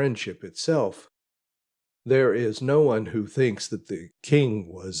from friendship itself. There is no one who thinks that the king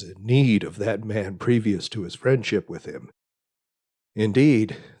was in need of that man previous to his friendship with him.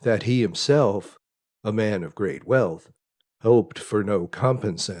 Indeed, that he himself, a man of great wealth, hoped for no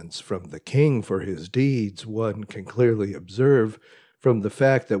compensance from the king for his deeds, one can clearly observe from the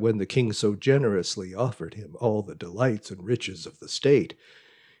fact that when the king so generously offered him all the delights and riches of the state,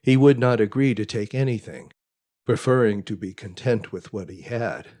 he would not agree to take anything, preferring to be content with what he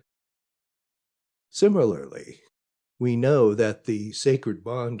had. Similarly, we know that the sacred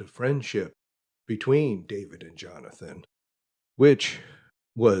bond of friendship between David and Jonathan, which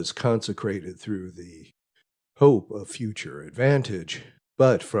was consecrated through the hope of future advantage,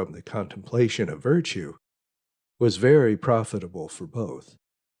 but from the contemplation of virtue, was very profitable for both.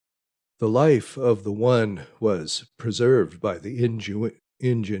 The life of the one was preserved by the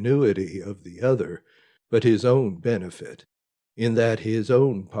ingenuity of the other, but his own benefit, in that his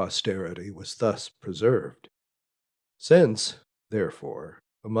own posterity was thus preserved. Since, therefore,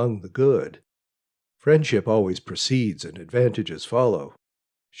 among the good, friendship always precedes and advantages follow,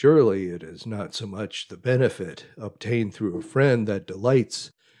 surely it is not so much the benefit obtained through a friend that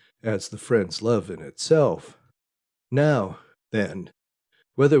delights as the friend's love in itself. Now, then,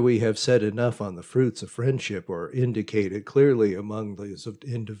 whether we have said enough on the fruits of friendship or indicated clearly among these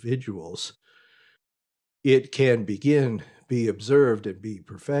individuals, it can be observed and be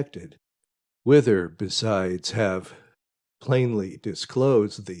perfected, whither besides have plainly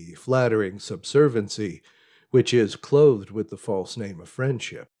disclosed the flattering subserviency which is clothed with the false name of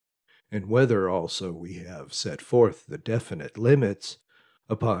friendship, and whether also we have set forth the definite limits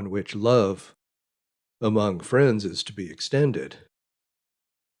upon which love among friends is to be extended.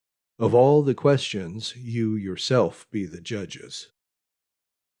 Of all the questions, you yourself be the judges.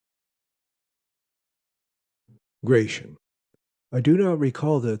 Gratian. I do not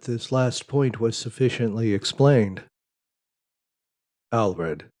recall that this last point was sufficiently explained.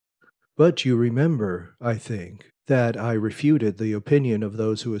 Aelred. But you remember, I think, that I refuted the opinion of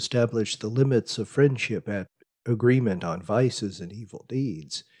those who established the limits of friendship at agreement on vices and evil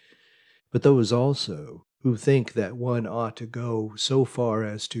deeds, but those also who think that one ought to go so far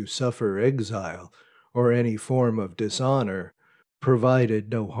as to suffer exile or any form of dishonor, provided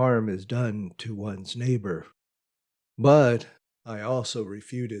no harm is done to one's neighbor. But I also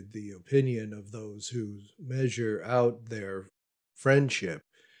refuted the opinion of those who measure out their friendship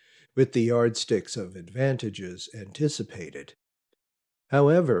with the yardsticks of advantages anticipated.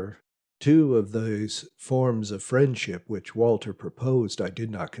 However, two of those forms of friendship which Walter proposed I did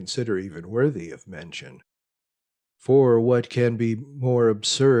not consider even worthy of mention. For what can be more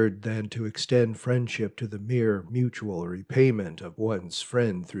absurd than to extend friendship to the mere mutual repayment of one's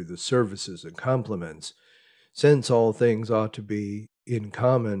friend through the services and compliments, since all things ought to be in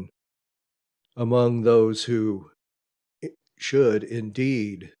common among those who should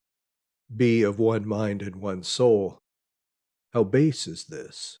indeed be of one mind and one soul? How base is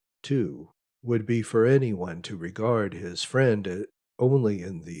this, too, would be for anyone to regard his friend only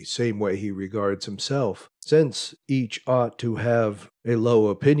in the same way he regards himself, since each ought to have a low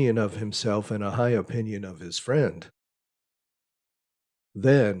opinion of himself and a high opinion of his friend.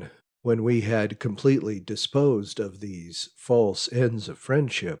 Then, when we had completely disposed of these false ends of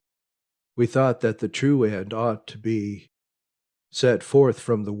friendship, we thought that the true end ought to be set forth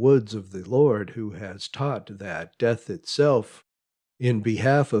from the woods of the Lord, who has taught that death itself in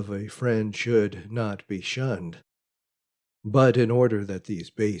behalf of a friend should not be shunned. But in order that these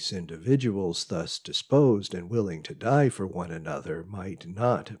base individuals thus disposed and willing to die for one another might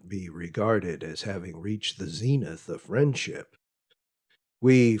not be regarded as having reached the zenith of friendship,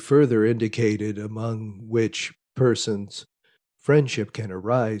 we further indicated among which persons, friendship can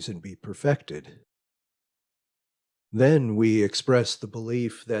arise and be perfected. Then we express the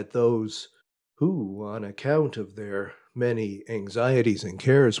belief that those who, on account of their many anxieties and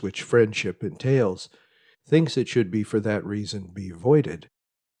cares which friendship entails, thinks it should be for that reason be avoided,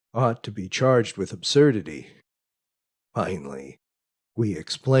 ought to be charged with absurdity. Finally, we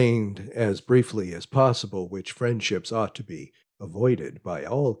explained as briefly as possible which friendships ought to be avoided by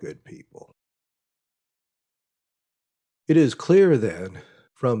all good people. It is clear, then,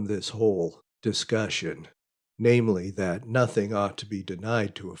 from this whole discussion, namely that nothing ought to be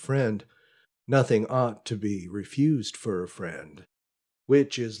denied to a friend, nothing ought to be refused for a friend,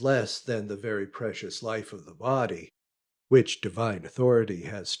 which is less than the very precious life of the body, which divine authority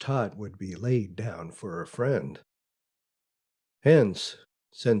has taught would be laid down for a friend. Hence,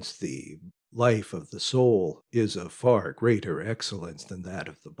 since the life of the soul is of far greater excellence than that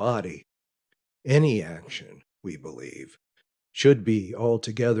of the body, any action, we believe, should be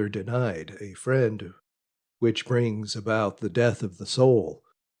altogether denied a friend which brings about the death of the soul,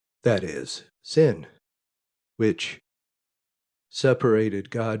 that is, sin, which separated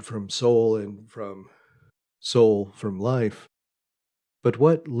God from soul and from soul from life. But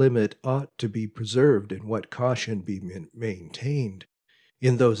what limit ought to be preserved and what caution be maintained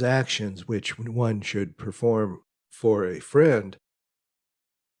in those actions which one should perform for a friend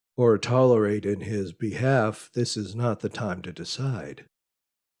or tolerate in his behalf, this is not the time to decide.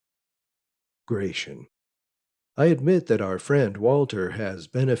 Gratian. I admit that our friend Walter has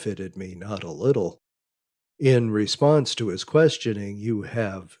benefited me not a little. In response to his questioning, you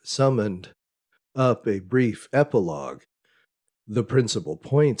have summoned up a brief epilogue, the principal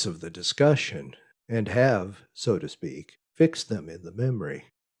points of the discussion, and have, so to speak, fixed them in the memory.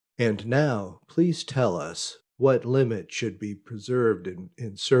 And now, please tell us what limit should be preserved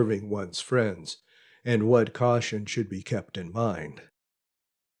in serving one's friends, and what caution should be kept in mind.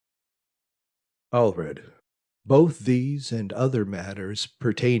 Aelred. Both these and other matters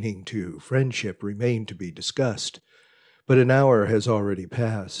pertaining to friendship remain to be discussed, but an hour has already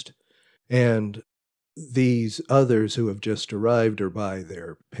passed, and these others who have just arrived are by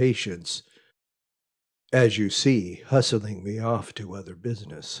their patience, as you see, hustling me off to other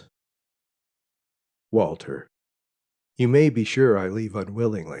business. Walter. You may be sure I leave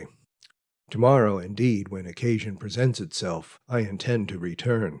unwillingly. Tomorrow, indeed, when occasion presents itself, I intend to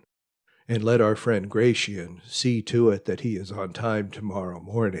return. And let our friend Gratian see to it that he is on time tomorrow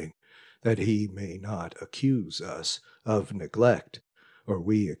morning, that he may not accuse us of neglect, or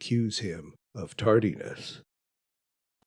we accuse him of tardiness.